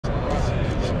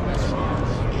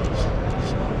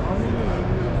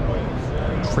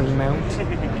frame mount.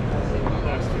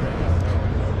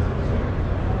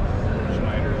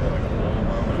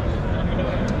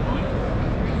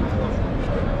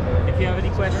 If you have any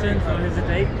questions, don't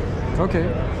hesitate. Okay.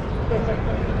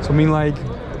 So I mean, like,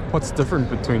 what's different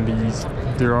between these?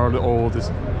 There are all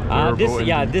this.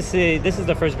 This is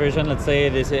the first version. Let's say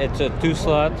it's a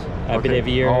 2-slot, a bit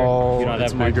heavier. Oh, you don't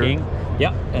it's have marking. bigger.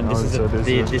 Yeah, and this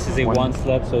is a one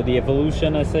slot. So the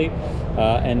evolution, I say,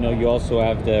 and you also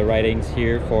have the writings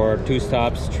here for 2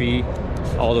 stops, 3,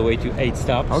 all the way to 8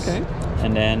 stops. Okay.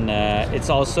 And then it's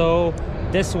also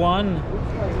this one.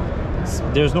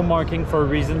 There's no marking for a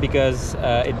reason, because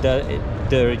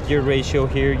the gear ratio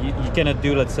here, you cannot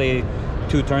do, let's say,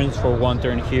 2 turns for 1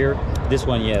 turn here. This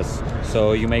one, yes.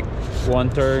 So you make 1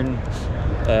 turn.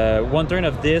 1 turn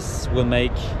of this will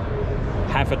make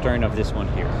half a turn of this one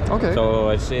here. Okay. So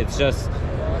it's just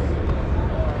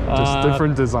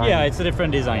different design. Yeah, it's a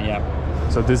different design. Yeah.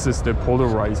 So this is the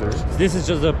polarizer. This is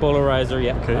just a polarizer.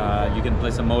 Yeah. Okay. You can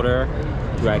place a motor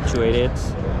to actuate it.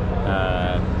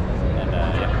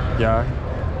 Yeah.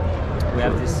 We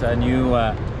have this new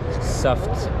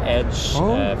soft edge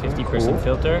 50% cool.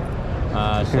 filter.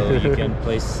 So you can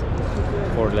place,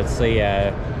 for let's say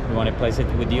you want to place it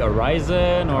with the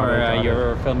horizon, or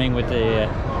you're filming with the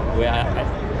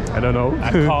I don't know,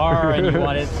 a car and you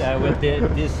want it with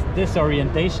this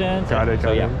orientation. Got it.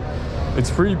 It's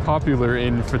pretty popular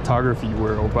in photography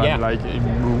world, but like in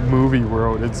movie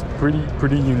world, it's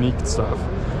pretty unique stuff.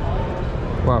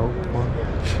 Wow.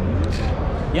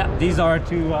 Yeah, these are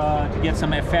to get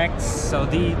some effects. So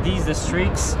these the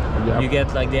streaks. Yep. You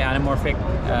get like the anamorphic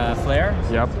flare.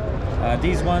 Yep.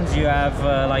 These ones you have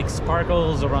like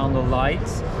sparkles around the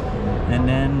lights, and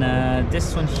then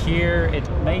this one here, it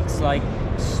makes like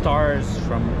stars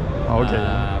from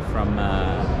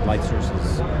light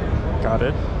sources. Got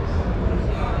it.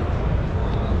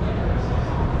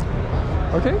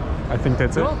 Okay, I think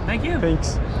that's Cool. it. Thank you.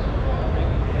 Thanks.